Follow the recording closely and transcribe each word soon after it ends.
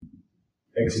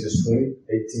Exodus 20,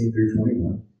 18 through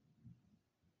 21.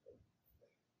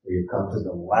 We have come to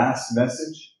the last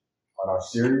message on our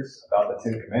series about the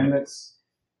Ten Commandments.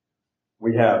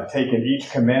 We have taken each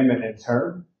commandment in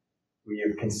turn. We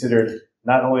have considered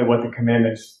not only what the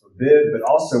commandments forbid, but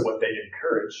also what they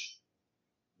encourage.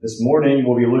 This morning,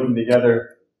 we'll be looking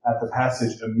together at the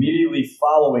passage immediately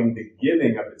following the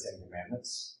giving of the Ten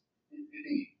Commandments.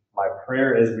 My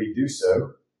prayer as we do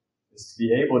so is to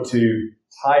be able to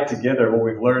tie together what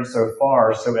we've learned so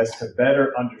far so as to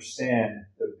better understand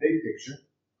the big picture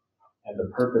and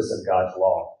the purpose of God's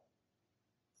law.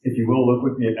 If you will, look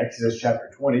with me at Exodus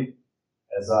chapter 20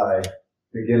 as I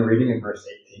begin reading in verse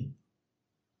 18.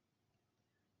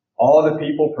 All the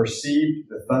people perceived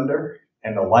the thunder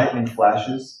and the lightning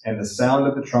flashes and the sound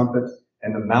of the trumpet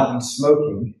and the mountain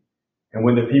smoking. And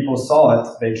when the people saw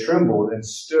it, they trembled and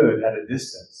stood at a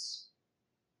distance.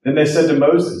 Then they said to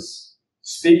Moses,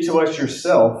 "Speak to us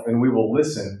yourself, and we will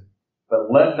listen,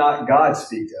 but let not God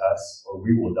speak to us, or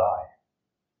we will die."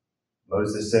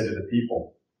 Moses said to the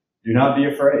people, "Do not be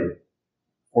afraid,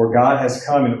 for God has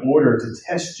come in order to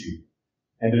test you,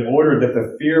 and in order that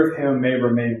the fear of him may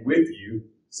remain with you,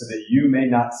 so that you may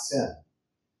not sin."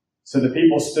 So the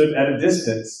people stood at a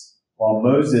distance, while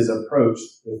Moses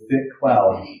approached the thick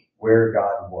cloud where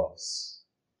God was.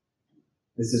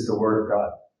 This is the word of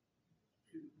God.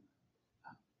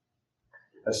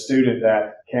 A student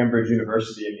at Cambridge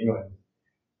University in England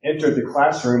entered the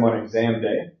classroom on exam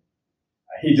day.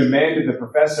 He demanded the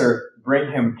professor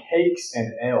bring him cakes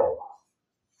and ale.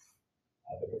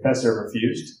 The professor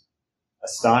refused,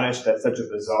 astonished at such a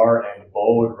bizarre and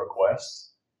bold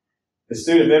request. The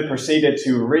student then proceeded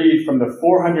to read from the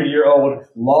 400-year-old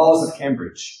laws of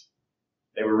Cambridge.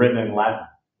 They were written in Latin,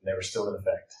 and they were still in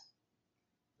effect.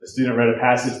 The student read a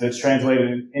passage that's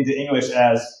translated into English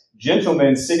as,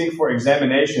 "Gentlemen sitting for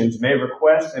examinations may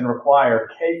request and require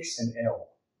cakes and ale."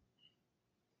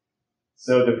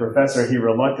 So the professor, he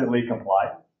reluctantly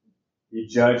complied. He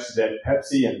judged that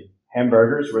Pepsi and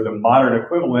hamburgers were the modern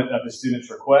equivalent of the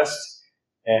student's request,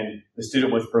 and the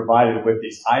student was provided with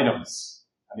these items.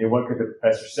 I mean, what could the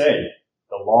professor say?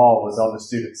 The law was on the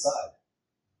student's side.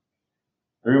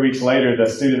 3 weeks later, the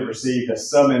student received a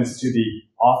summons to the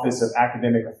Office of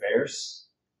Academic Affairs.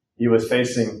 He was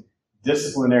facing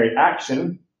disciplinary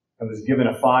action and was given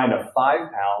a fine of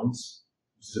 £5,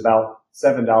 which is about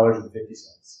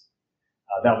 $7.50.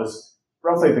 That was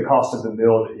roughly the cost of the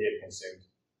meal that he had consumed.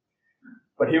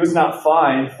 But he was not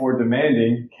fined for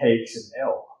demanding cakes and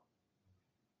ale.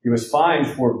 He was fined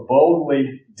for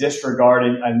boldly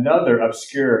disregarding another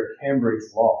obscure Cambridge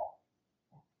law.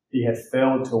 He had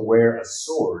failed to wear a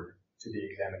sword to the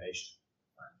examination.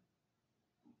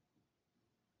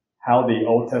 How the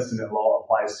Old Testament law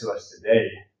applies to us today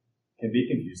can be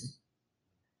confusing.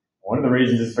 One of the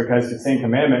reasons is because the Ten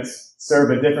Commandments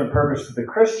serve a different purpose for the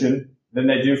Christian than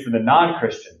they do for the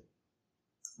non-Christian.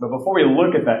 But before we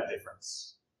look at that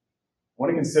difference, I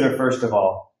want to consider, first of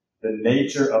all, the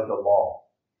nature of the law.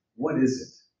 What is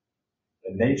it?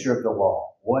 The nature of the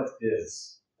law. What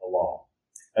is the law?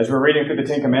 As we're reading through the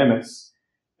Ten Commandments,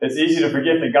 it's easy to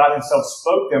forget that God himself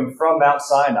spoke them from Mount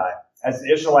Sinai. As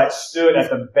the Israelites stood at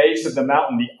the base of the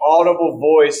mountain, the audible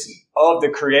voice of the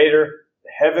Creator, the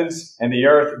heavens and the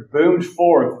earth, boomed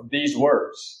forth these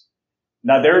words.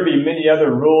 Now, there would be many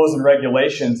other rules and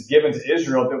regulations given to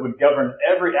Israel that would govern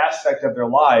every aspect of their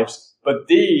lives, but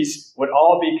these would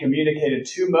all be communicated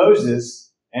to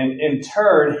Moses, and in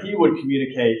turn, he would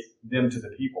communicate them to the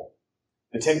people.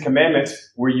 The Ten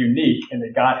Commandments were unique in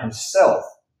that God himself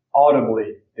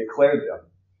audibly declared them.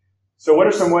 So what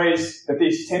are some ways that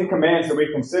these 10 commands that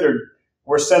we've considered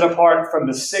were set apart from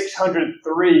the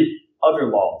 603 other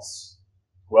laws?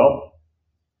 Well,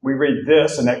 we read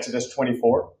this in Exodus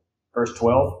 24, verse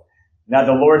 12. "Now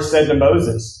the Lord said to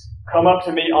Moses, 'Come up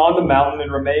to me on the mountain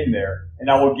and remain there,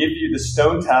 and I will give you the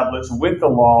stone tablets with the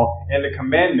law and the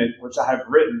commandment which I have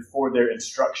written for their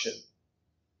instruction.'"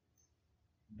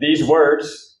 These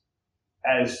words,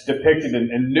 as depicted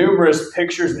in numerous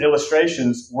pictures and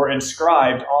illustrations, were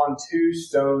inscribed on 2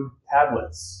 stone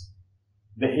tablets.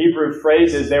 The Hebrew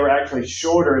phrases, they were actually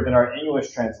shorter than our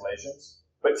English translations.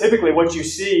 But typically what you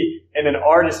see in an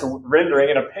artist rendering,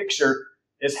 in a picture,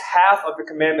 is half of the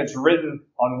commandments written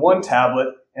on one tablet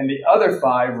and the other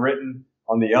 5 written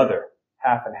on the other,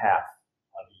 half and half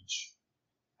on each.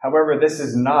 However, this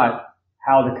is not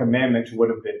how the commandments would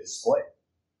have been displayed.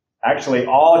 Actually,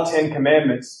 all 10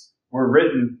 commandments were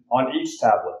written on each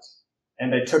tablet,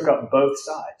 and they took up both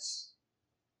sides.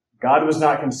 God was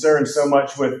not concerned so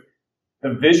much with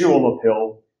the visual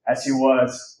appeal as he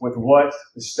was with what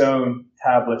the stone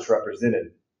tablets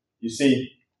represented. You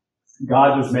see,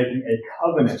 God was making a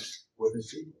covenant with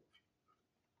his people.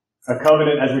 A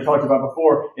covenant, as we talked about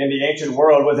before, in the ancient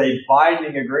world was a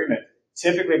binding agreement,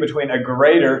 typically between a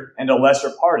greater and a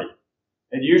lesser party.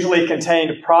 It usually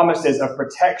contained promises of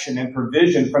protection and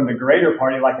provision from the greater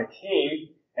party, like a king,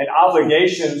 and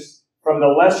obligations from the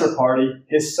lesser party,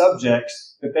 his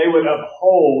subjects, that they would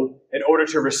uphold in order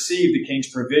to receive the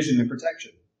king's provision and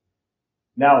protection.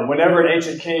 Now, whenever an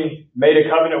ancient king made a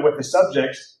covenant with the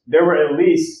subjects, there were at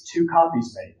least 2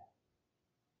 copies made.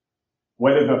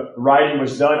 Whether the writing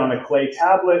was done on a clay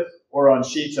tablet or on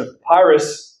sheets of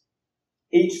papyrus,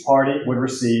 each party would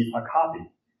receive a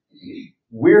copy.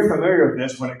 We're familiar with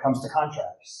this when it comes to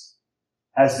contracts.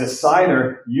 As the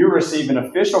signer, you receive an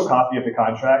official copy of the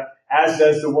contract, as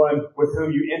does the one with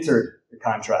whom you entered the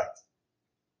contract.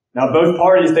 Now, both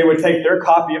parties, they would take their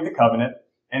copy of the covenant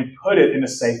and put it in a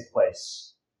safe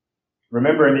place.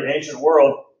 Remember, in the ancient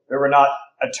world, there were not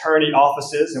attorney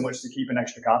offices in which to keep an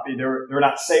extra copy. There were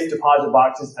not safe deposit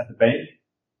boxes at the bank.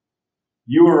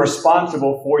 You were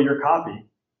responsible for your copy,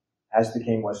 as the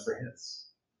king was for his.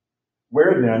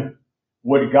 Where then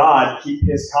would God keep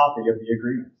his copy of the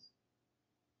agreement?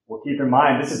 Well, keep in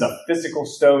mind, this is a physical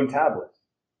stone tablet.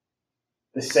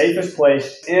 The safest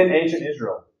place in ancient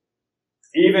Israel,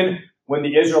 even when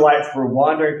the Israelites were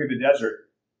wandering through the desert,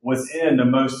 was in the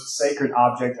most sacred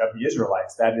object of the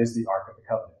Israelites. That is the Ark of the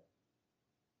Covenant.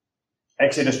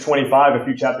 Exodus 25, a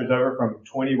few chapters over from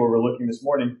 20 where we're looking this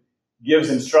morning, gives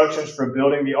instructions for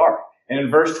building the ark. And in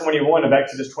verse 21 of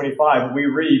Exodus 25, we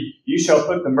read, "You shall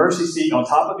put the mercy seat on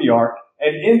top of the ark,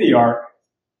 and in the ark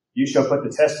you shall put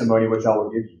the testimony which I will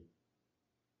give you."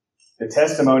 The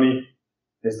testimony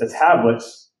is the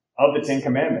tablets of the 10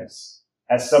 Commandments,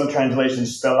 as some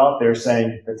translations spell out there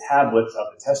saying the tablets of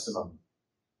the testimony.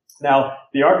 Now,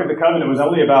 the Ark of the Covenant was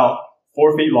only about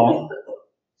 4 feet long,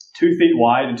 2 feet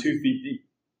wide, and 2 feet deep.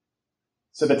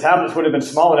 So the tablets would have been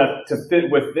small enough to fit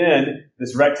within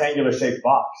this rectangular shaped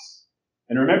box.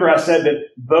 And remember, I said that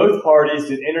both parties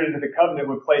that entered into the covenant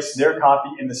would place their copy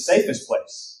in the safest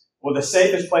place. Well, the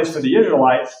safest place for the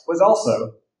Israelites was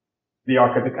also the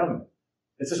Ark of the Covenant.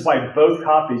 This is why both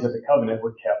copies of the covenant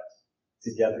were kept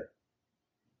together.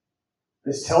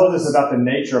 This tells us about the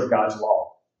nature of God's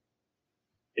law.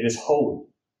 It is holy.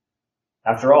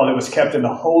 After all, it was kept in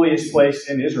the holiest place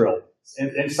in Israel,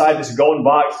 inside this golden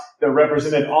box that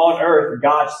represented on earth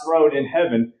God's throne in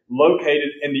heaven, located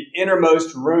in the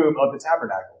innermost room of the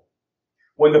tabernacle.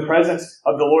 When the presence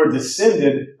of the Lord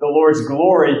descended, the Lord's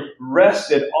glory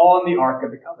rested on the Ark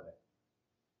of the Covenant.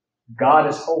 God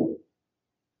is holy.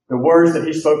 The words that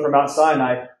he spoke from Mount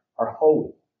Sinai are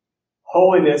holy.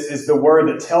 Holiness is the word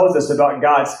that tells us about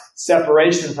God's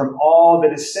separation from all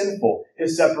that is sinful,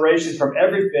 his separation from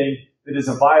everything that is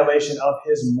a violation of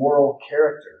his moral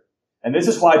character. And this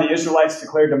is why the Israelites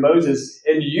declared to Moses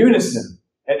in unison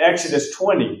in Exodus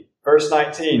 20, verse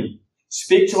 19,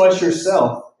 "Speak to us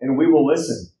yourself, and we will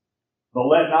listen. But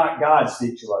let not God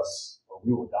speak to us, or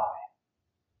we will die."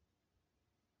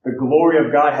 The glory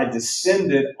of God had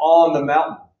descended on the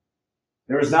mountain.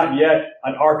 There was not yet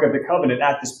an Ark of the Covenant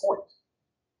at this point.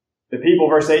 The people,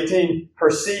 verse 18,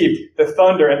 perceived the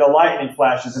thunder and the lightning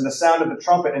flashes and the sound of the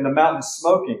trumpet and the mountain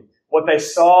smoking. What they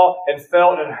saw and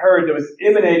felt and heard that was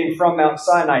emanating from Mount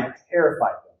Sinai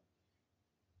terrified them.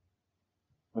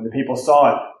 When the people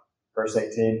saw it, verse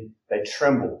 18, they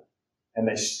trembled and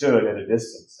they stood at a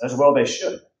distance. As well they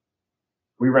should.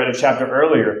 We read a chapter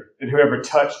earlier that whoever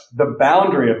touched the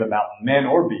boundary of the mountain, man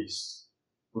or beast,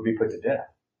 would be put to death.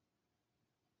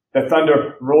 The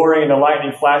thunder roaring and the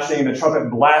lightning flashing and the trumpet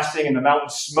blasting and the mountain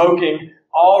smoking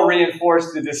all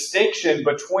reinforced the distinction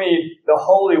between the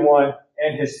Holy One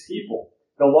and his people.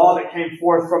 The law that came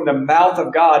forth from the mouth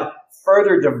of God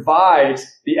further divides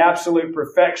the absolute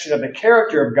perfection of the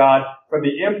character of God from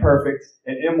the imperfect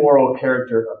and immoral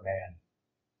character of man.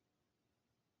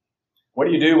 What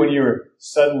do you do when you're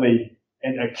suddenly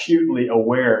and acutely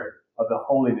aware of the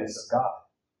holiness of God?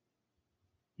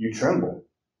 You tremble.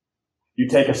 You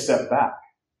take a step back.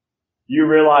 You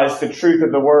realize the truth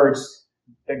of the words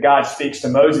that God speaks to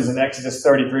Moses in Exodus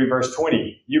 33, verse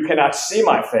 20. "You cannot see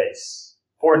my face,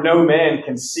 for no man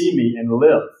can see me and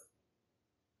live."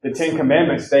 The 10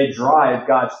 Commandments, they drive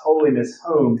God's holiness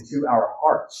home to our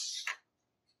hearts.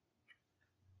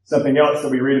 Something else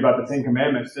that we read about the 10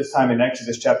 Commandments, this time in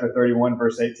Exodus chapter 31,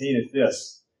 verse 18, is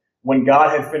this. When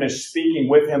God had finished speaking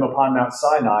with him upon Mount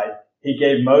Sinai, he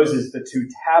gave Moses the 2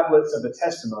 tablets of the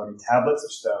testimony, tablets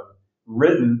of stone,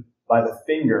 written by the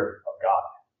finger of God.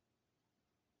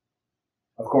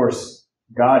 Of course,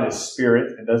 God is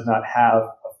spirit and does not have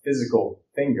a physical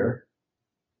finger.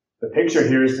 The picture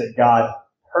here is that God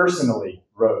personally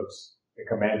wrote the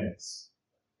commandments.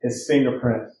 His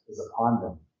fingerprint is upon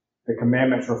them. The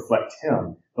commandments reflect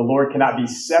him. The Lord cannot be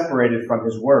separated from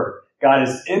his word. God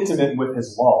is intimate with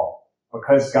his law.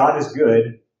 Because God is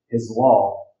good, his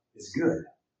law is good.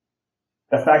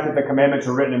 The fact that the commandments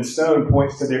are written in stone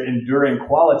points to their enduring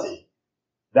quality.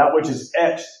 That which is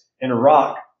etched in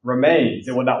rock remains.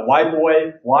 It will not wipe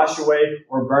away, wash away,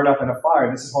 or burn up in a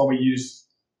fire. This is why we use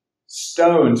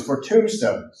stones for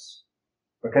tombstones,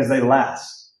 because they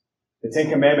last. The Ten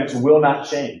Commandments will not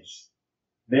change.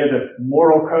 They are the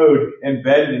moral code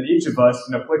embedded in each of us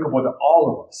and applicable to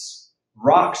all of us.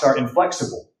 Rocks are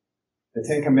inflexible. The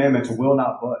Ten Commandments will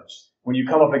not budge. When you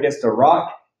come up against a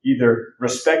rock, either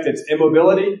respect its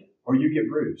immobility or you get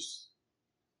bruised.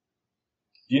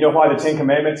 Do you know why the Ten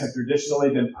Commandments have traditionally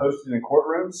been posted in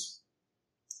courtrooms?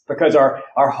 Because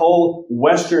our whole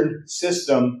Western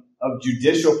system of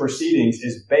judicial proceedings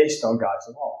is based on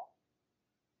God's law.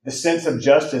 The sense of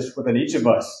justice within each of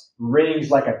us rings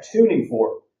like a tuning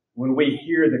fork when we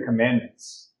hear the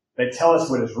commandments. They tell us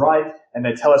what is right and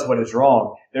they tell us what is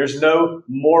wrong. There's no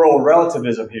moral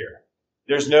relativism here.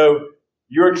 There's no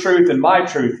your truth and my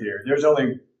truth here. There's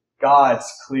only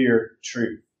God's clear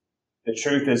truth. The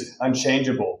truth is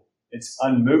unchangeable. It's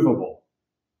unmovable.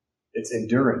 It's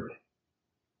enduring.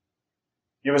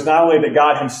 It was not only that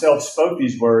God himself spoke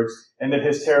these words and that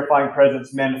his terrifying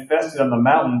presence manifested on the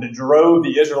mountain that drove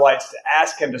the Israelites to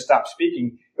ask him to stop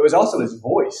speaking. It was also his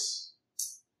voice.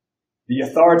 The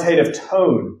authoritative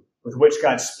tone with which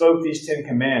God spoke these 10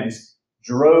 commands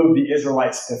drove the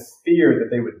Israelites to fear that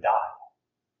they would die.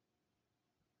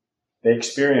 They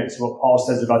experienced what Paul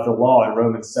says about the law in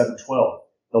Romans 7:12.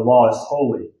 The law is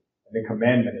holy, and the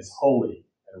commandment is holy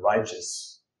and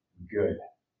righteous and good.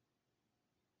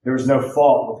 There is no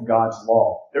fault with God's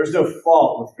law. There is no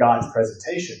fault with God's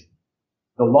presentation.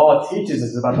 The law teaches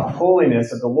us about the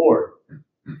holiness of the Lord.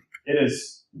 It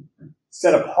is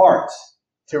set apart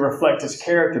to reflect his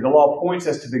character. The law points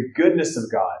us to the goodness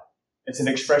of God. It's an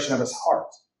expression of his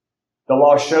heart. The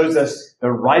law shows us the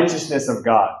righteousness of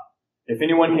God. If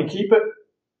anyone can keep it,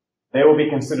 they will be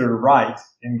considered right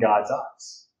in God's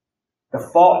eyes. The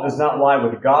fault does not lie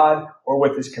with God or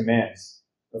with his commands.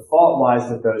 The fault lies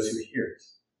with those who hear it.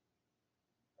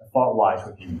 The fault lies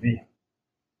with you and me.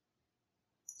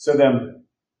 So then,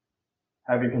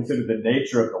 having considered the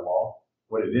nature of the law,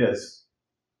 what it is,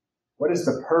 what is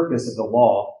the purpose of the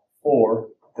law for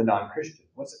the non-Christian?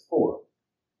 What's it for?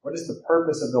 What is the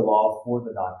purpose of the law for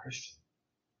the non-Christian?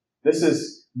 This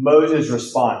is Moses'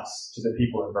 response to the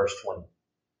people in verse 20,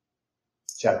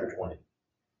 chapter 20.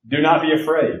 Do not be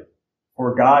afraid,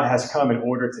 for God has come in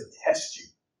order to test you.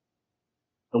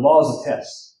 The law is a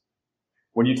test.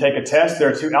 When you take a test,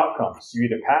 there are two outcomes. You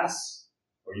either pass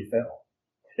or you fail.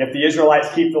 If the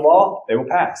Israelites keep the law, they will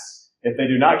pass. If they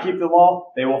do not keep the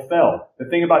law, they will fail. The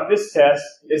thing about this test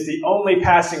is the only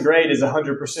passing grade is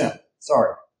 100%.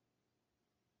 Sorry.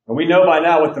 And we know by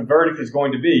now what the verdict is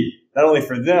going to be, not only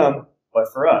for them,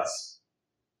 but for us.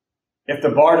 If the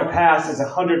bar to pass is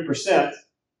 100%,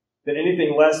 then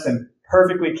anything less than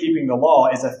perfectly keeping the law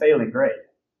is a failing grade.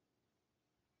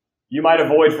 You might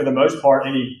avoid, for the most part,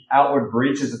 any outward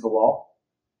breaches of the law.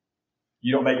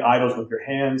 You don't make idols with your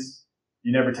hands.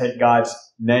 You never take God's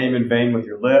name in vain with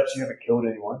your lips. You haven't killed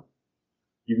anyone.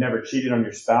 You've never cheated on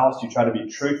your spouse. You try to be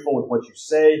truthful with what you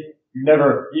say. You've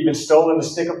never even stolen a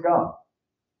stick of gum.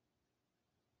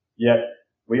 Yet,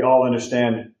 we all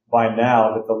understand by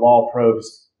now that the law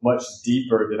probes much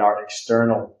deeper than our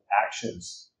external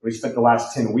actions. We spent the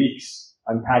last 10 weeks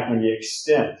unpacking the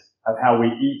extent of how we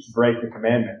each break the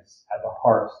commandments at the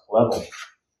heart level.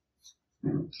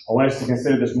 I want us to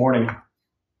consider this morning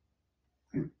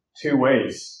two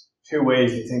ways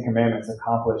the Ten Commandments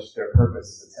accomplish their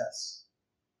purpose as a test.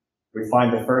 We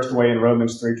find the first way in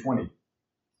Romans 3:20.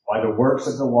 By the works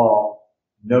of the law,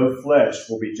 no flesh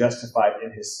will be justified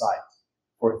in his sight,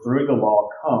 for through the law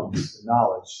comes the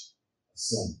knowledge of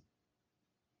sin.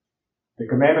 The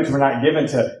commandments were not given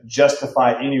to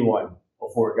justify anyone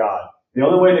before God. The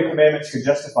only way the commandments could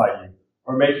justify you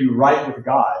or make you right with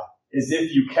God is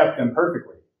if you kept them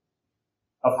perfectly.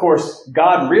 Of course,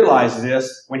 God realized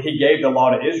this when he gave the law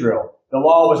to Israel. The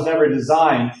law was never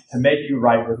designed to make you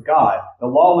right with God. The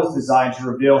law was designed to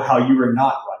reveal how you were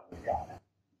not right with God.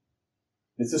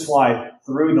 This is why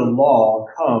through the law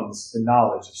comes the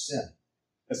knowledge of sin.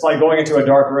 It's like going into a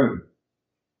dark room.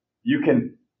 You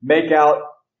can make out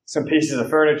some pieces of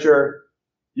furniture.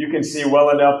 You can see well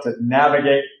enough to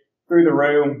navigate through the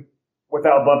room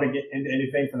without bumping into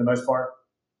anything for the most part.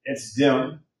 It's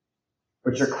dim,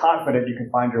 but you're confident you can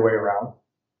find your way around.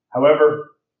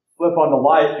 However, flip on the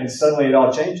light and suddenly it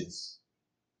all changes.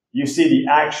 You see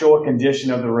the actual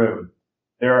condition of the room.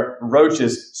 There are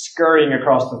roaches scurrying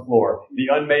across the floor. The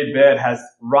unmade bed has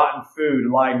rotten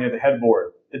food lying near the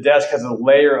headboard. The desk has a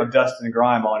layer of dust and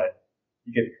grime on it.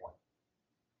 You get the point.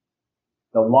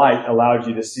 The light allows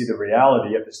you to see the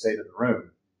reality of the state of the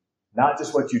room, not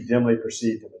just what you dimly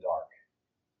perceived in the dark.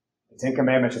 The Ten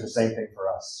Commandments are the same thing for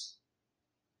us.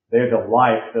 They are the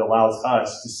light that allows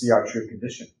us to see our true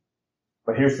condition.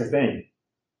 But here's the thing.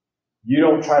 You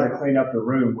don't try to clean up the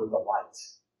room with the light.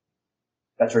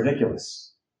 That's ridiculous.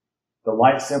 The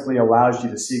light simply allows you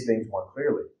to see things more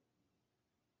clearly.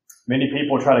 Many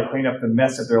people try to clean up the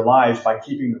mess of their lives by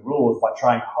keeping the rules, by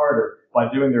trying harder,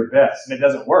 by doing their best, and it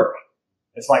doesn't work.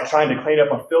 It's like trying to clean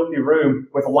up a filthy room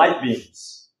with light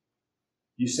beams.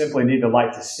 You simply need the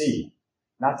light to see,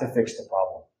 not to fix the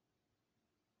problem.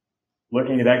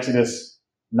 Looking at Exodus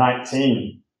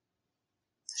 19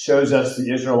 shows us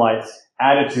the Israelites'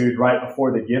 attitude right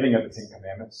before the giving of the Ten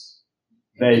Commandments.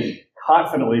 They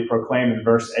confidently proclaim in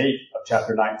verse 8 of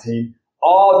chapter 19,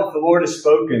 all that the Lord has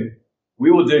spoken,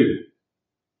 we will do.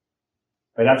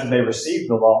 But after they receive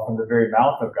the law from the very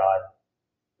mouth of God,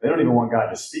 they don't even want God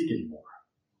to speak anymore.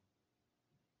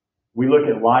 We look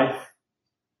at life,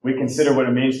 we consider what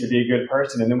it means to be a good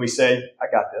person, and then we say, I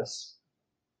got this.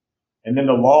 And then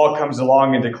the law comes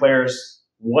along and declares,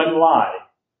 one lie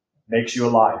makes you a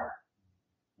liar.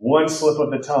 One slip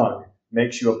of the tongue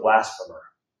makes you a blasphemer.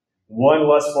 One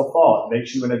lustful thought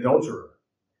makes you an adulterer.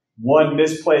 One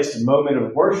misplaced moment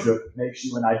of worship makes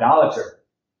you an idolater.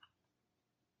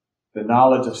 The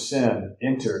knowledge of sin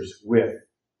enters with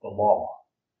the law.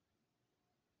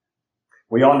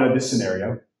 We all know this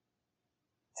scenario.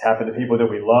 It's happened to people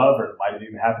that we love, or it might have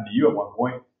even happened to you at one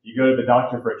point. You go to the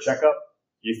doctor for a checkup.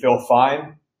 You feel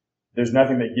fine. There's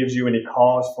nothing that gives you any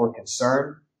cause for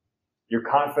concern. You're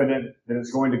confident that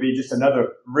it's going to be just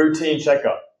another routine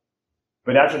checkup.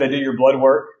 But after they do your blood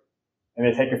work and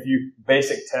they take a few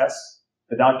basic tests,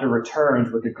 the doctor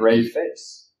returns with a grave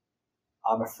face.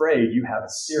 I'm afraid you have a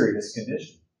serious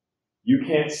condition. You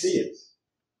can't see it.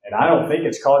 And I don't think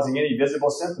it's causing any visible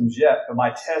symptoms yet, but my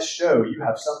tests show you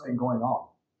have something going on.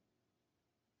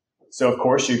 So, of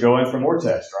course, you go in for more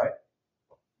tests, right?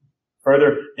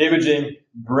 Further imaging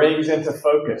brings into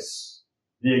focus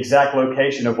the exact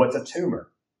location of what's a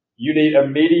tumor. You need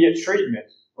immediate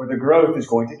treatment or the growth is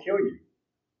going to kill you.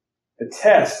 The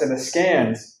tests and the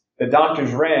scans the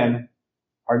doctors ran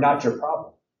are not your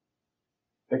problem.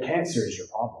 The cancer is your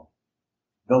problem.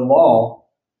 The law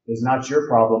is not your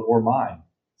problem or mine.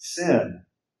 Sin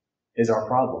is our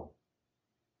problem.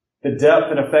 The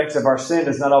depth and effects of our sin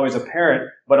is not always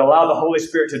apparent, but allow the Holy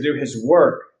Spirit to do His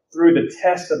work through the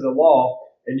test of the law,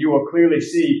 and you will clearly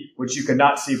see what you could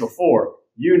not see before.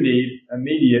 You need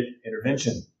immediate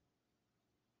intervention.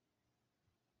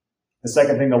 The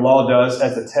second thing the law does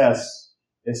as a test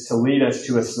is to lead us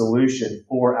to a solution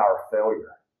for our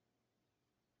failure.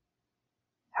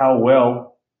 How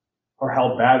well or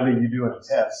how badly you do in a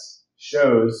test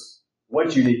shows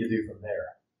what you need to do from there.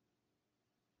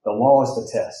 The law is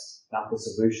the test, not the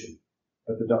solution.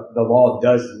 But the law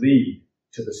does lead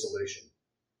to the solution.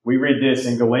 We read this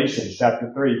in Galatians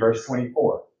chapter 3, verse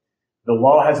 24. The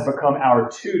law has become our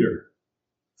tutor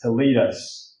to lead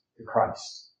us to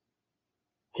Christ.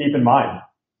 Keep in mind,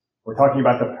 we're talking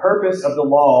about the purpose of the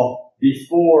law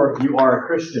before you are a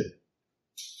Christian.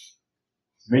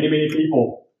 Many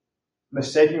people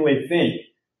mistakenly think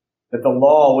that the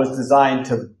law was designed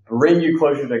to bring you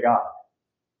closer to God.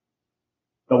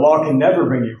 The law can never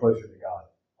bring you closer to God.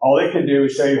 All it can do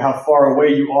is show you how far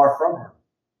away you are from Him.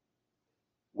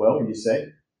 Well, you say,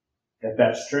 if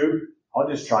that's true, I'll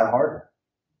just try harder.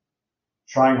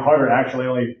 Trying harder actually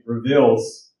only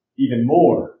reveals even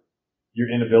more your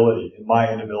inability and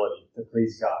my inability to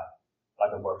please God by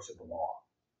the works of the law.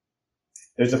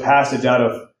 There's a passage out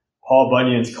of Paul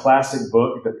Bunyan's classic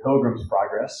book, The Pilgrim's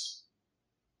Progress,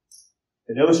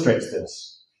 that illustrates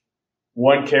this.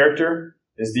 One character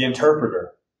is the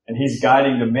interpreter, and he's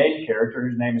guiding the main character,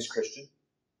 whose name is Christian.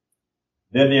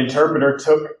 Then the interpreter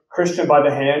took Christian by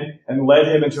the hand and led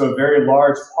him into a very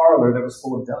large parlor that was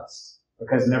full of dust,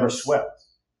 because it never swept.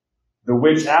 The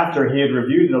which after he had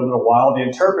reviewed it a little while, the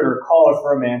interpreter called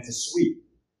for a man to sweep.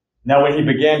 Now when he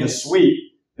began to sweep,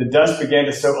 the dust began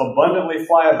to so abundantly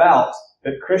fly about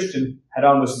that Christian had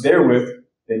almost therewith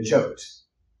been choked.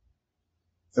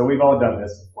 So we've all done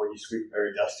this before. You sweep a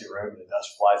very dusty room and the dust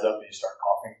flies up and you start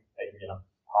coughing, making it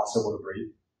impossible to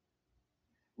breathe.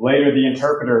 Later, the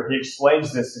interpreter, he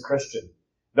explains this to Christian.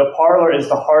 The parlor is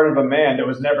the heart of a man that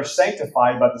was never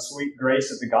sanctified by the sweet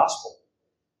grace of the gospel.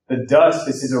 The dust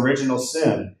is his original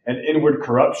sin and inward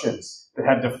corruptions that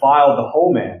have defiled the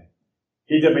whole man.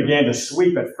 He that began to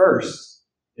sweep at first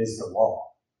is the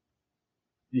law.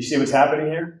 Do you see what's happening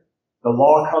here? The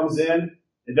law comes in.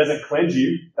 It doesn't cleanse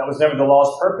you. That was never the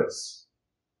law's purpose.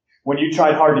 When you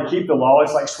tried hard to keep the law,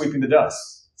 it's like sweeping the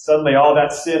dust. Suddenly all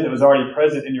that sin that was already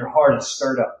present in your heart is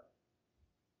stirred up.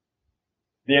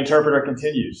 The interpreter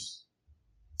continues.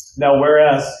 Now,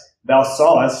 whereas thou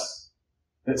sawest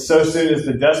that so soon as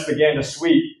the dust began to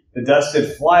sweep, the dust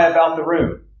did fly about the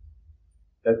room,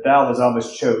 that thou was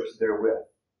almost choked therewith.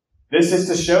 This is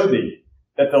to show thee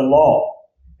that the law,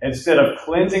 instead of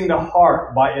cleansing the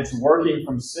heart by its working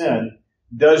from sin,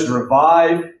 does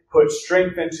revive, put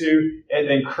strength into, and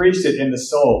increase it in the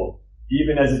soul,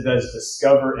 even as it does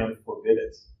discover and forbid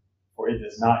it, for it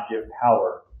does not give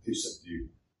power to subdue.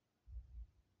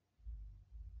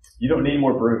 You don't need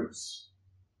more brooms.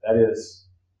 That is,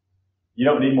 you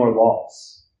don't need more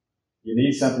laws. You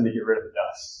need something to get rid of the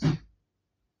dust.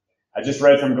 I just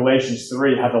read from Galatians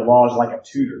 3 how the law is like a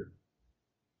tutor.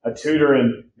 A tutor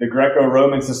in the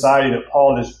Greco-Roman society that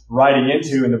Paul is writing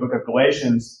into in the book of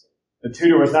Galatians, the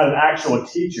tutor was not an actual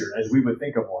teacher as we would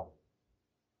think of one.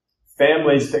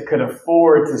 Families that could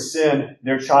afford to send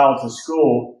their child to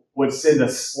school would send a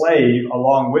slave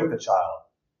along with the child.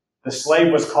 The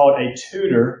slave was called a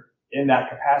tutor in that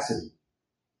capacity.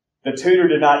 The tutor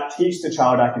did not teach the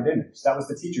child academics. That was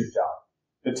the teacher's job.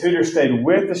 The tutor stayed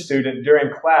with the student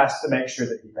during class to make sure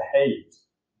that he behaved.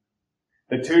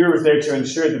 The tutor was there to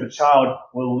ensure that the child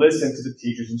will listen to the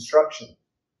teacher's instruction.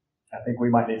 I think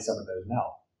we might need some of those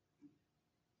now.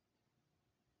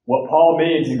 What Paul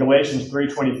means in Galatians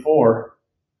 3:24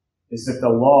 is that the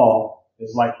law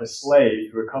is like the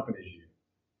slave who accompanies you.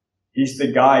 He's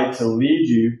the guide to lead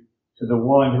you to the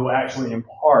one who will actually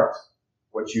impart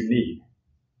what you need.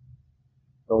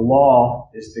 The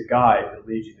law is the guide that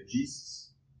leads you to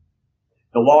Jesus.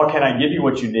 The law cannot give you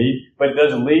what you need, but it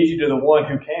does lead you to the one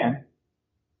who can.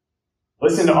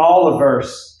 Listen to all of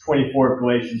verse 24 of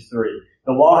Galatians 3.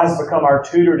 The law has become our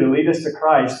tutor to lead us to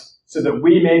Christ so that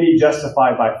we may be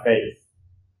justified by faith.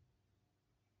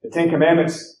 The Ten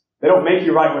Commandments, they don't make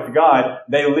you right with God.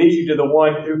 They lead you to the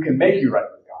one who can make you right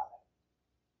with God.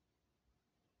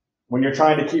 When you're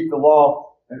trying to keep the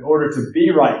law in order to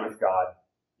be right with God,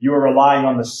 you are relying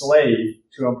on the slave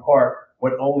to impart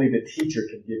what only the teacher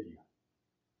can give you.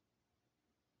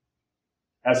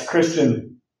 As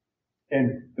Christian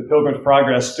in the Pilgrim's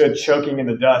Progress stood choking in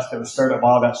the dust that was stirred up by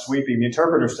all that sweeping, the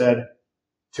interpreter said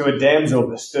to a damsel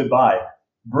that stood by,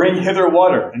 "Bring hither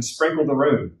water and sprinkle the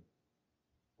room,"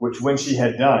 which when she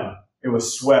had done, it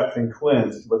was swept and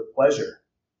cleansed with pleasure.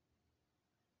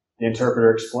 The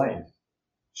interpreter explained,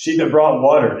 "She that brought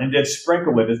water and did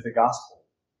sprinkle it is the gospel.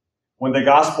 When the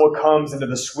gospel comes into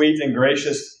the sweet and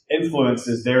gracious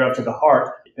influences thereof to the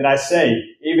heart, then I say,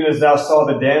 even as thou saw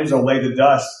the damsel lay the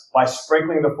dust by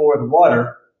sprinkling the floor with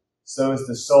water, so is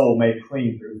the soul made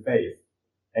clean through faith,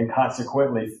 and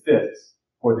consequently fit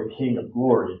for the King of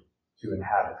glory to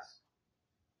inhabit."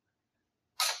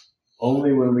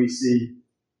 Only when we see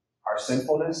our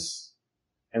sinfulness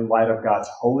in light of God's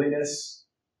holiness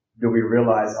do we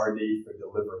realize our need for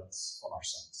deliverance from our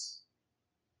sins.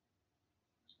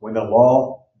 When the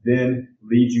law then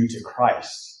leads you to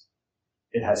Christ,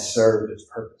 it has served its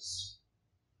purpose.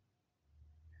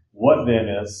 What then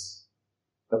is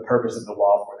the purpose of the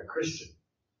law for the Christian?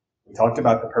 We talked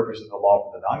about the purpose of the law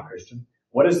for the non-Christian.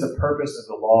 What is the purpose of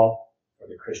the law for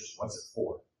the Christian? What's it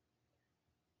for?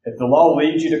 If the law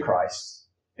leads you to Christ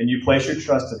and you place your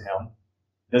trust in Him,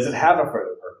 does it have a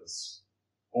further purpose?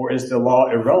 Or is the law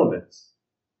irrelevant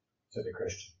to the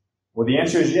Christian? Well, the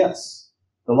answer is yes.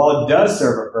 The law does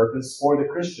serve a purpose for the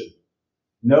Christian.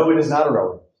 No, it is not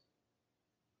irrelevant.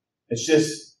 It's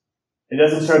just, it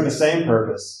doesn't serve the same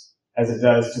purpose as it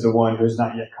does to the one who has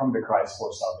not yet come to Christ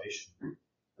for salvation.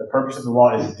 The purpose of the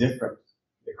law is different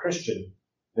for the Christian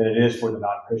than it is for the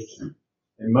non-Christian.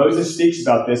 And Moses speaks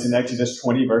about this in Exodus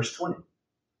 20, verse 20.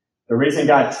 The reason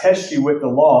God tests you with the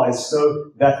law is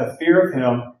so that the fear of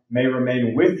Him may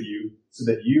remain with you, so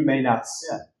that you may not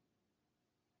sin.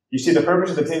 You see, the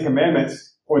purpose of the Ten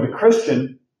Commandments for the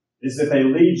Christian is that they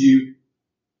lead you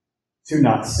to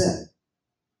not sin.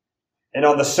 And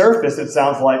on the surface, it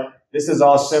sounds like this is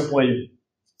all simply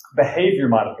behavior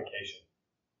modification.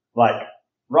 Like,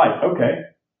 right, okay,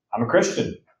 I'm a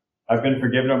Christian. I've been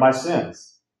forgiven of my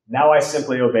sins. Now I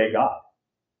simply obey God.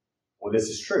 Well, this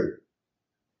is true.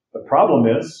 The problem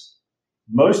is,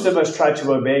 most of us try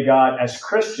to obey God as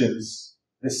Christians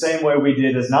the same way we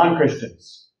did as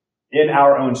non-Christians, in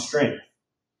our own strength.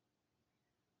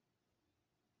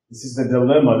 This is the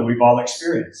dilemma that we've all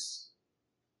experienced.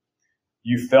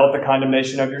 You felt the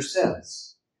condemnation of your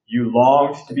sins. You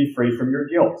longed to be free from your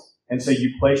guilt. And so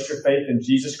you placed your faith in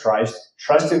Jesus Christ,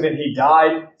 trusting that He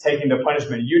died, taking the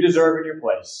punishment you deserve in your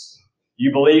place.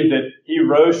 You believe that He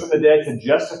rose from the dead to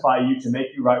justify you, to make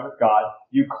you right with God.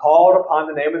 You called upon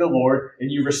the name of the Lord,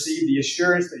 and you received the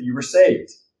assurance that you were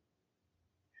saved.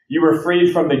 You were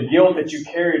freed from the guilt that you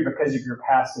carried because of your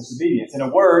past disobedience. In a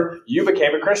word, you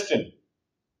became a Christian.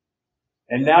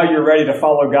 And now you're ready to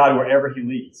follow God wherever He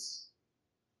leads.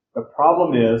 The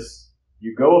problem is,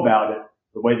 you go about it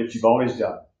the way that you've always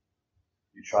done.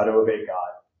 You try to obey God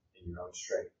in your own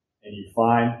strength. And you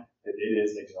find that it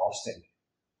is exhausting.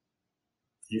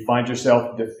 You find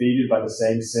yourself defeated by the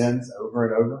same sins over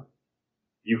and over.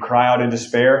 You cry out in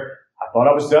despair, I thought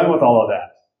I was done with all of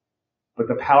that. But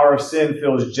the power of sin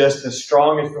feels just as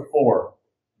strong as before.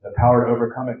 The power to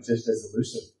overcome it just as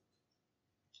elusive.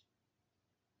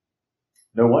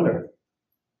 No wonder.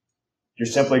 You're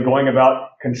simply going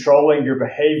about controlling your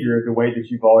behavior the way that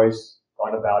you've always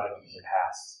gone about it in the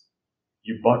past.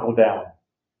 You buckle down.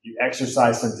 You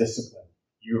exercise some discipline.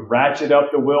 You ratchet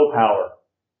up the willpower.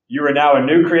 You are now a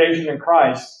new creation in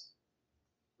Christ,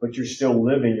 but you're still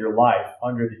living your life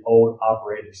under the old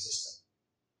operating system.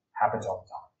 Happens all the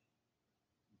time.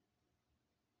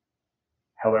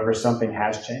 However, something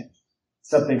has changed.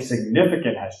 Something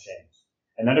significant has changed.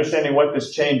 And understanding what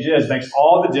this change is makes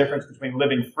all the difference between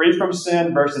living free from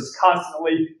sin versus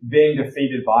constantly being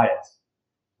defeated by it.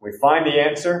 We find the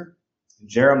answer in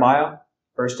Jeremiah,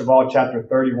 first of all, chapter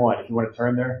 31. If you want to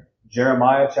turn there,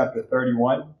 Jeremiah chapter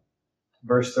 31,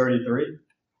 verse 33.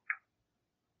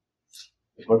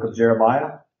 The book of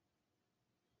Jeremiah,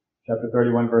 chapter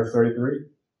 31, verse 33.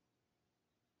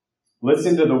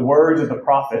 Listen to the words of the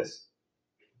prophet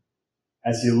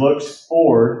as he looks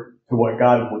forward to what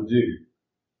God will do.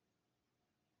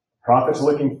 The prophet's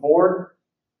looking forward,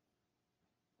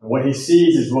 and what he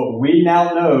sees is what we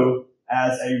now know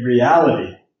as a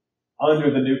reality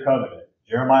under the new covenant.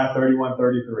 Jeremiah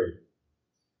 31:33.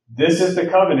 This is the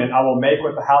covenant I will make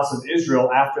with the house of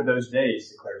Israel after those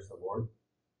days, declares the Lord.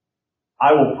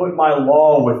 I will put my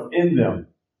law within them,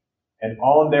 and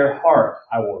on their heart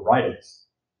I will write it.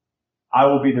 I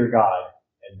will be their God,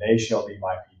 and they shall be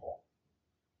my people.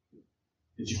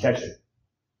 Did you catch it? It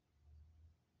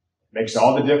makes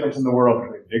all the difference in the world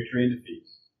between victory and defeat.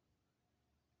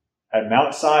 At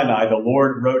Mount Sinai, the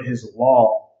Lord wrote His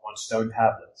law on stone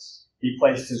tablets. He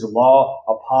placed His law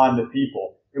upon the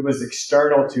people. It was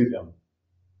external to them.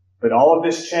 But all of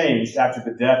this changed after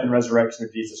the death and resurrection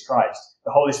of Jesus Christ.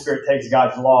 The Holy Spirit takes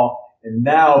God's law and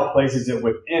now places it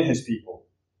within His people.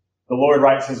 The Lord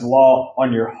writes His law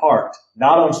on your heart,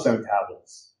 not on stone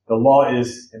tablets. The law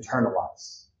is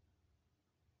internalized.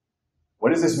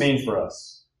 What does this mean for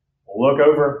us? We'll look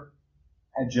over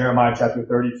at Jeremiah chapter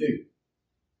 32.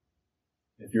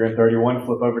 If you're in 31,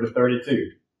 flip over to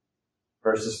 32,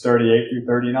 verses 38 through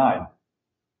 39.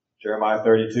 Jeremiah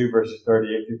 32, verses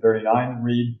 38 through 39,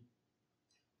 read,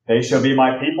 They shall be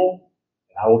my people,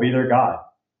 and I will be their God.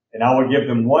 And I will give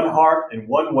them one heart and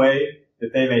one way,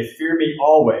 that they may fear me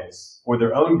always, for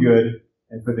their own good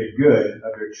and for the good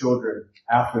of their children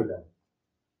after them.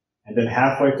 And then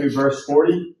halfway through verse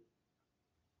 40,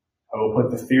 I will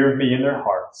put the fear of me in their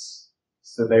hearts,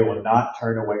 so they will not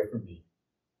turn away from me.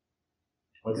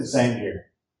 What's it saying here?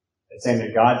 It's saying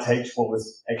that God takes what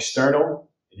was external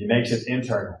and He makes it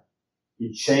internal.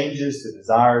 He changes the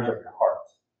desires of your heart.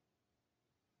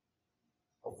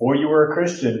 Before you were a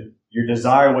Christian, your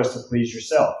desire was to please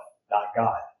yourself, not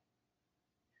God.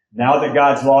 Now that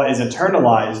God's law is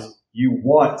internalized, you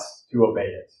want to obey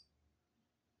it.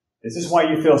 This is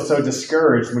why you feel so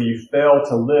discouraged when you fail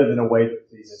to live in a way that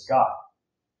pleases God.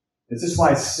 This is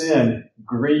why sin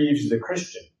grieves the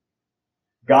Christian.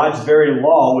 God's very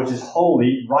law, which is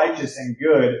holy, righteous, and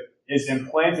good, is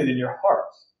implanted in your heart.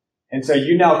 And so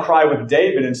you now cry with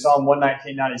David in Psalm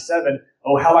 119:97,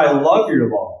 Oh, how I love your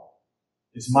law.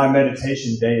 It's my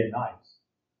meditation day and night.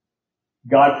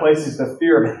 God places the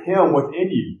fear of Him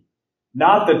within you,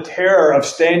 not the terror of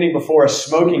standing before a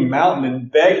smoking mountain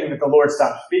and begging that the Lord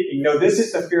stop speaking. No, this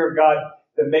is the fear of God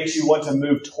that makes you want to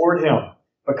move toward Him,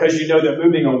 because you know that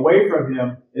moving away from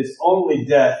Him is only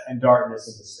death and darkness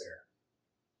and despair.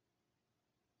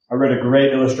 I read a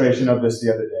great illustration of this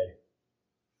the other day.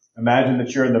 Imagine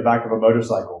that you're in the back of a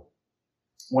motorcycle,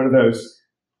 one of those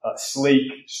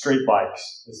sleek street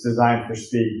bikes that's designed for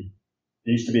speed.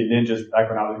 They used to be Ninjas back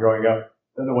when I was growing up.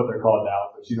 Don't know what they're called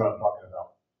now, but you know what I'm talking about.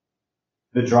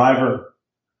 The driver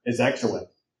is excellent.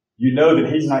 You know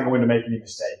that he's not going to make any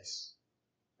mistakes,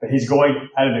 but he's going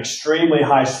at an extremely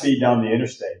high speed down the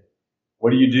interstate.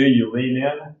 What do? You lean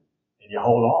in and you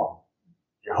hold on.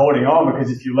 You're holding on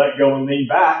because if you let go and lean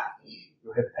back,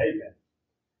 you'll hit the pavement.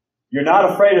 You're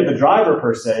not afraid of the driver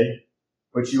per se,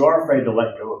 but you are afraid to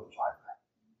let go of the driver.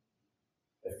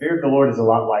 The fear of the Lord is a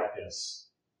lot like this.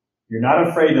 You're not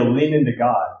afraid to lean into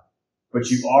God, but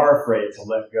you are afraid to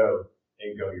let go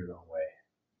and go your own way.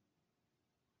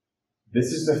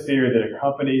 This is the fear that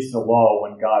accompanies the law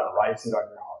when God writes it on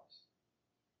your heart.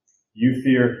 You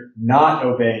fear not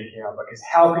obeying Him, because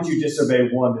how could you disobey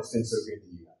one that's been so good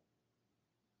to you?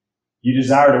 You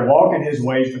desire to walk in His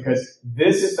ways because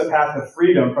this is the path of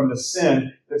freedom from the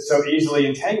sin that so easily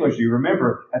entangles you.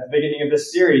 Remember, at the beginning of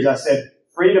this series, I said,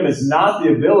 freedom is not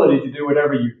the ability to do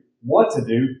whatever you want to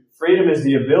do. Freedom is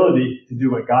the ability to do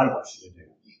what God wants you to do.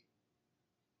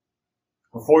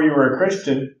 Before you were a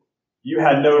Christian, you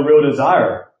had no real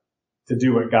desire to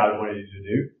do what God wanted you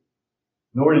to do,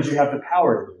 nor did you have the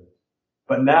power to do it.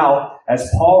 But now, as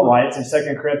Paul writes in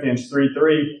 2 Corinthians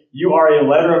 3:3, you are a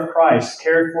letter of Christ,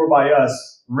 cared for by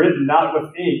us, written not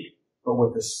with ink, but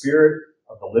with the Spirit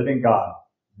of the living God,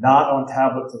 not on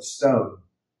tablets of stone,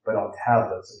 but on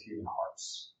tablets of human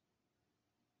hearts.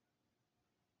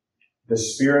 The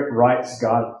Spirit writes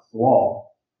God's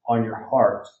law on your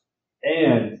heart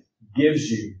and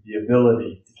gives you the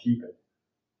ability to keep it.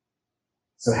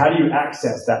 So how do you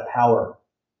access that power?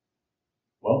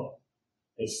 Well,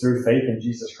 it's through faith in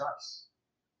Jesus Christ.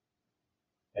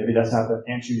 Maybe that's not the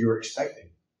answer you were expecting.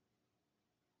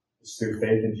 It's through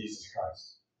faith in Jesus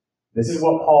Christ. This is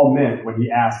what Paul meant when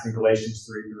he asked in Galatians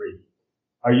 3:3.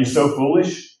 Are you so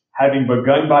foolish? Having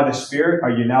begun by the Spirit,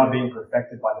 are you now being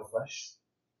perfected by the flesh?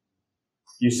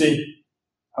 You see,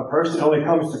 a person only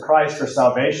comes to Christ for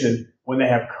salvation when they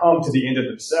have come to the end of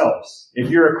themselves.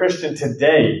 If you're a Christian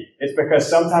today, it's because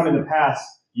sometime in the past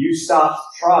you stopped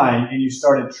trying and you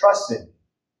started trusting.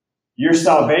 Your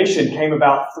salvation came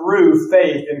about through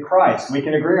faith in Christ. We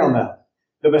can agree on that.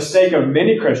 The mistake of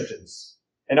many Christians,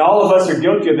 and all of us are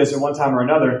guilty of this at one time or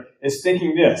another, is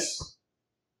thinking this: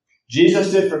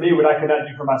 Jesus did for me what I could not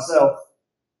do for myself.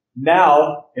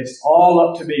 Now it's all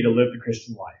up to me to live the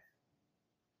Christian life.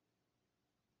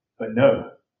 But no,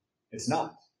 it's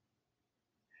not.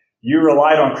 You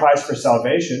relied on Christ for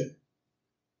salvation,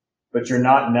 but you're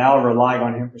not now relying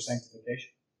on Him for sanctification.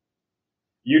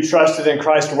 You trusted in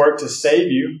Christ's work to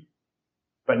save you,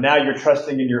 but now you're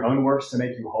trusting in your own works to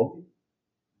make you holy.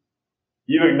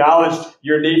 You acknowledged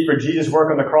your need for Jesus' work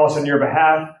on the cross on your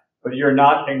behalf, but you're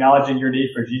not acknowledging your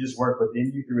need for Jesus' work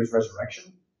within you through His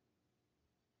resurrection.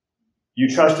 You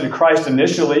trusted Christ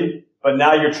initially, but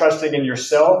now you're trusting in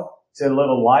yourself to live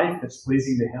a life that's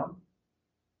pleasing to Him.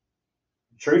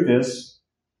 The truth is,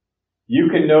 you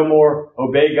can no more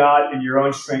obey God in your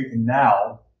own strength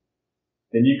now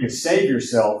than you could save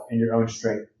yourself in your own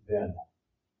strength then.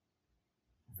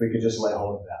 If we could just lay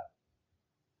hold of that.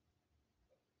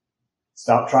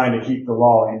 Stop trying to keep the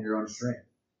law in your own strength.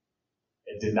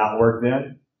 It did not work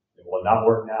then. It will not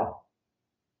work now.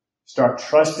 Start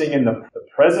trusting in the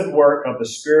present work of the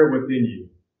Spirit within you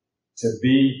to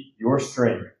be your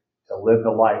strength to live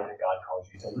the life that God calls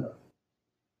you to live.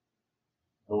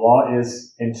 The law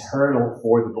is internal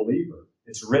for the believer.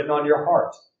 It's written on your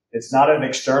heart. It's not an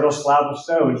external slab of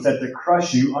stone set to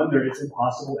crush you under its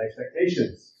impossible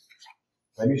expectations.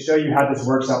 Let me show you how this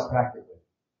works out practically.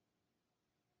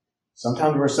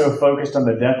 Sometimes we're so focused on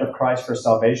the death of Christ for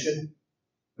salvation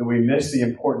that we miss the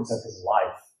importance of His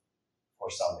life for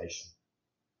salvation.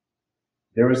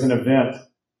 There was an event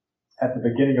at the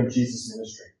beginning of Jesus'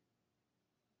 ministry,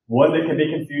 one that can be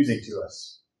confusing to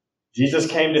us. Jesus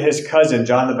came to His cousin,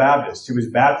 John the Baptist, who was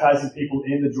baptizing people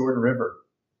in the Jordan River.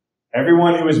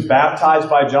 Everyone who was baptized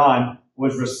by John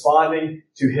was responding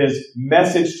to his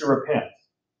message to repent,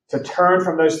 to turn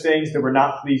from those things that were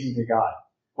not pleasing to God.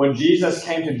 When Jesus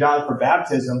came to John for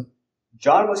baptism,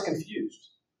 John was confused.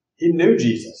 He knew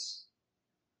Jesus.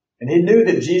 And he knew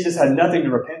that Jesus had nothing to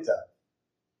repent of.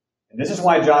 And this is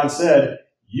why John said,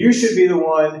 you should be the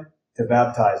one to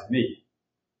baptize me.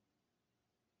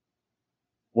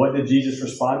 What did Jesus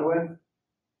respond with?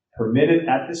 Permit it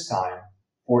at this time,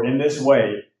 for in this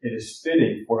way it is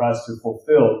fitting for us to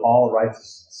fulfill all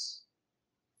righteousness.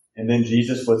 And then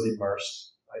Jesus was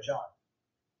immersed by John.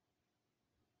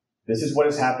 This is what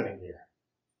is happening here.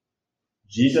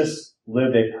 Jesus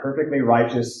lived a perfectly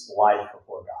righteous life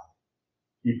before God.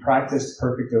 He practiced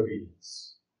perfect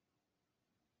obedience.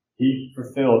 He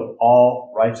fulfilled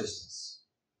all righteousness.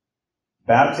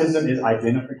 Baptism is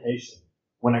identification.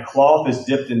 When a cloth is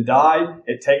dipped in dye,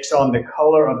 it takes on the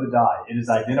color of the dye. It is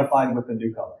identified with the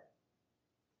new color.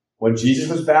 When Jesus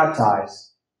was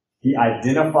baptized, He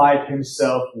identified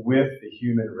Himself with the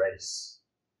human race.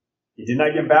 He did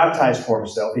not get baptized for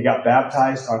Himself. He got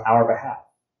baptized on our behalf.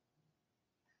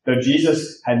 Though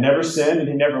Jesus had never sinned and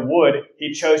he never would,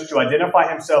 he chose to identify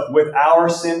himself with our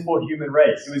sinful human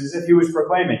race. It was as if he was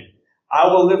proclaiming, I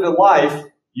will live the life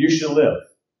you should live.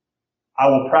 I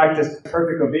will practice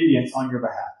perfect obedience on your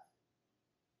behalf.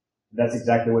 That's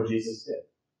exactly what Jesus did.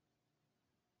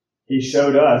 He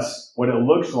showed us what it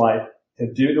looks like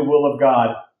to do the will of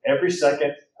God every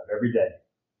second of every day.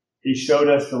 He showed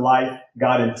us the life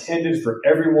God intended for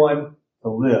everyone to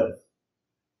live.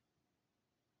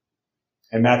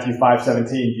 In Matthew 5:17,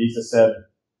 Jesus said,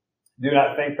 do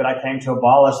not think that I came to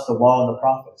abolish the law and the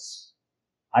prophets.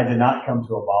 I did not come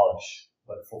to abolish,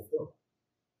 but fulfill.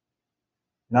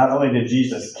 Not only did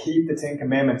Jesus keep the Ten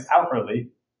Commandments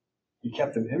outwardly, he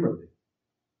kept them inwardly.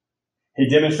 He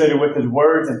demonstrated with his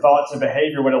words and thoughts and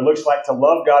behavior what it looks like to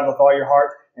love God with all your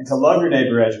heart and to love your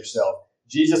neighbor as yourself.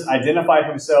 Jesus identified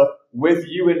himself with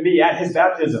you and me at his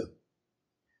baptism.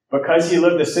 Because he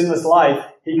lived a sinless life,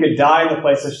 he could die in the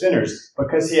place of sinners.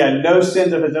 Because he had no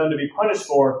sins of his own to be punished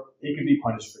for, he could be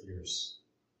punished for yours.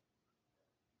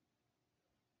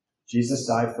 Jesus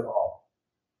died for all.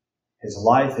 His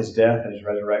life, his death, and his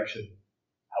resurrection,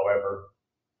 however,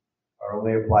 are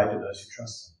only applied to those who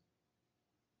trust him.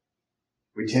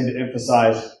 We tend to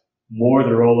emphasize more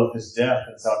the role of his death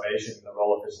and salvation than the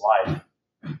role of his life.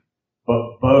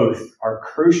 But both are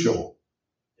crucial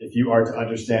if you are to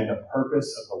understand the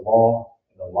purpose of the law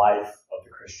and the life of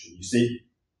the Christian. You see,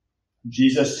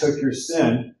 Jesus took your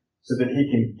sin so that he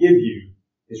can give you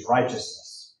his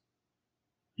righteousness.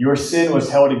 Your sin was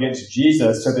held against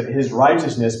Jesus so that his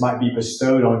righteousness might be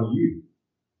bestowed on you.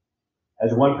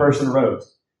 As one person wrote,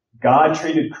 God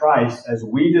treated Christ as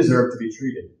we deserve to be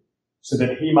treated, so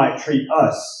that he might treat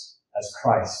us as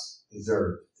Christ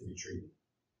deserved to be treated.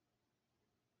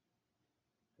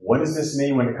 What does this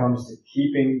mean when it comes to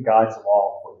keeping God's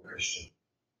law for the Christian?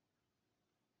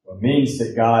 Well, it means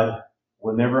that God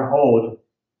will never hold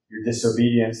your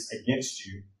disobedience against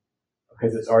you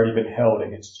because it's already been held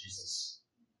against Jesus.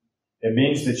 It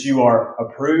means that you are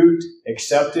approved,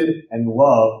 accepted, and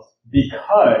loved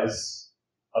because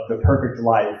of the perfect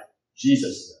life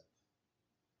Jesus lived.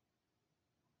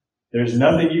 There's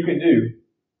nothing you can do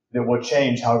that will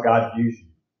change how God views you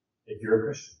if you're a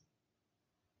Christian.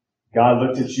 God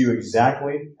looked at you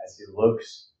exactly as he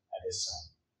looks at his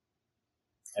Son.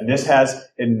 And this has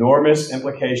enormous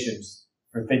implications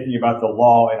for thinking about the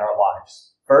law in our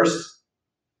lives. First,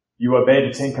 you obey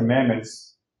the Ten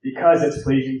Commandments because it's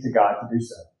pleasing to God to do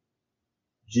so.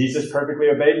 Jesus perfectly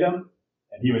obeyed them,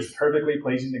 and he was perfectly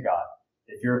pleasing to God.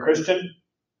 If you're a Christian,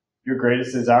 your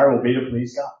greatest desire will be to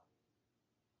please God.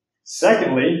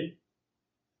 Secondly,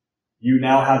 you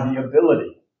now have the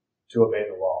ability to obey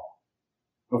the law.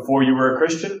 Before you were a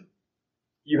Christian,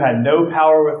 you had no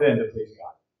power within to please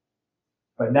God.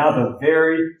 But now the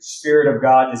very Spirit of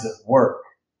God is at work,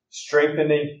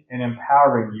 strengthening and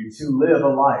empowering you to live a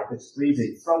life that's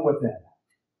pleasing from within.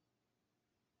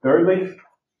 Thirdly,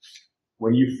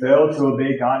 when you fail to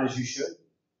obey God as you should,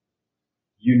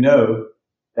 you know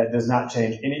that does not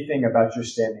change anything about your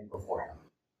standing before him.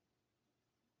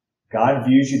 God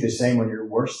views you the same on your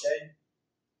worst day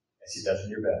as he does on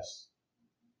your best.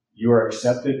 You are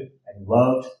accepted and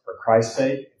loved for Christ's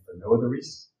sake and for no other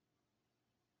reason.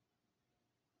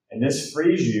 And this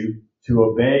frees you to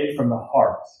obey from the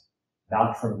heart,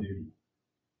 not from duty.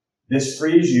 This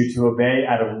frees you to obey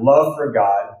out of love for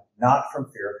God, not from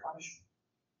fear of punishment.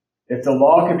 If the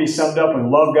law can be summed up with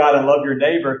love God and love your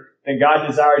neighbor, then God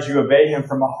desires you obey him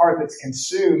from a heart that's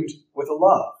consumed with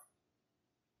love.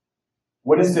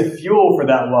 What is the fuel for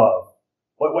that love?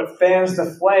 What fans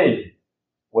the flame?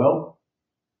 Well,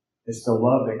 it's the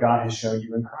love that God has shown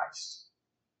you in Christ.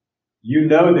 You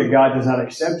know that God does not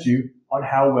accept you on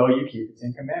how well you keep the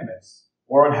Ten Commandments,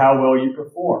 or on how well you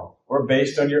perform, or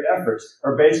based on your efforts,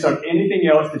 or based on anything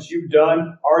else that you've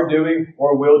done, are doing,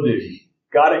 or will do.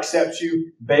 God accepts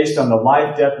you based on the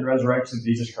life, death, and resurrection of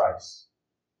Jesus Christ.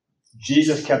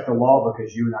 Jesus kept the law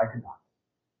because you and I could not.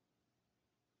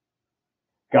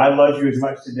 God loves you as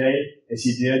much today as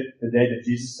he did the day that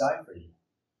Jesus died for you.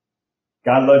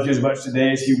 God loves you as much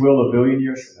today as he will a billion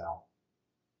years from now.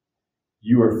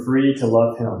 You are free to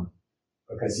love him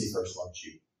because he first loved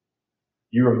you.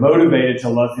 You are motivated to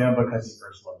love him because he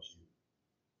first loved you.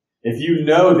 If you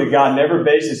know that God never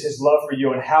bases his love for you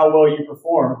on how well you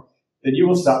perform, then you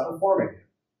will stop performing.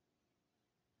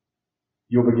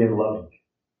 You'll begin loving.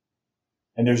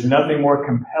 And there's nothing more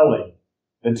compelling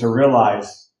than to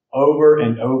realize over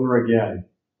and over again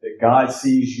that God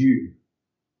sees you,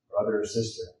 brother or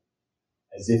sister,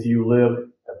 as if you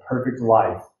lived the perfect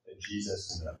life that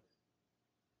Jesus lived.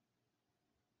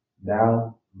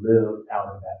 Now live out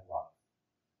of that love.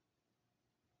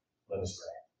 Let us pray.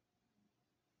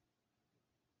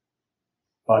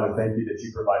 Father, thank you that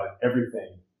you provided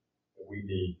everything that we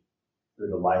need through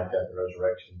the life, death, and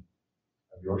resurrection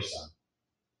of your Son.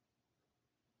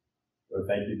 Lord,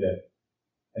 thank you that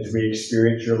as we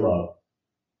experience your love,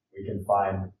 we can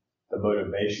find the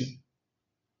motivation,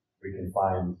 we can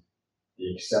find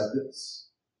the acceptance,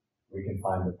 we can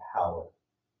find the power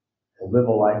to live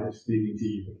a life that's pleasing to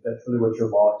you. Because that's really what your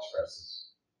law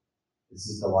expresses. This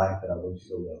is the life that I want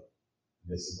you to live.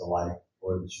 This is the life,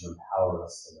 Lord, that you empower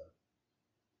us to live.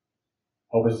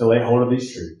 Help us to lay hold of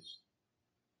these truths.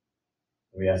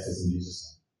 We ask this in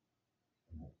Jesus' name.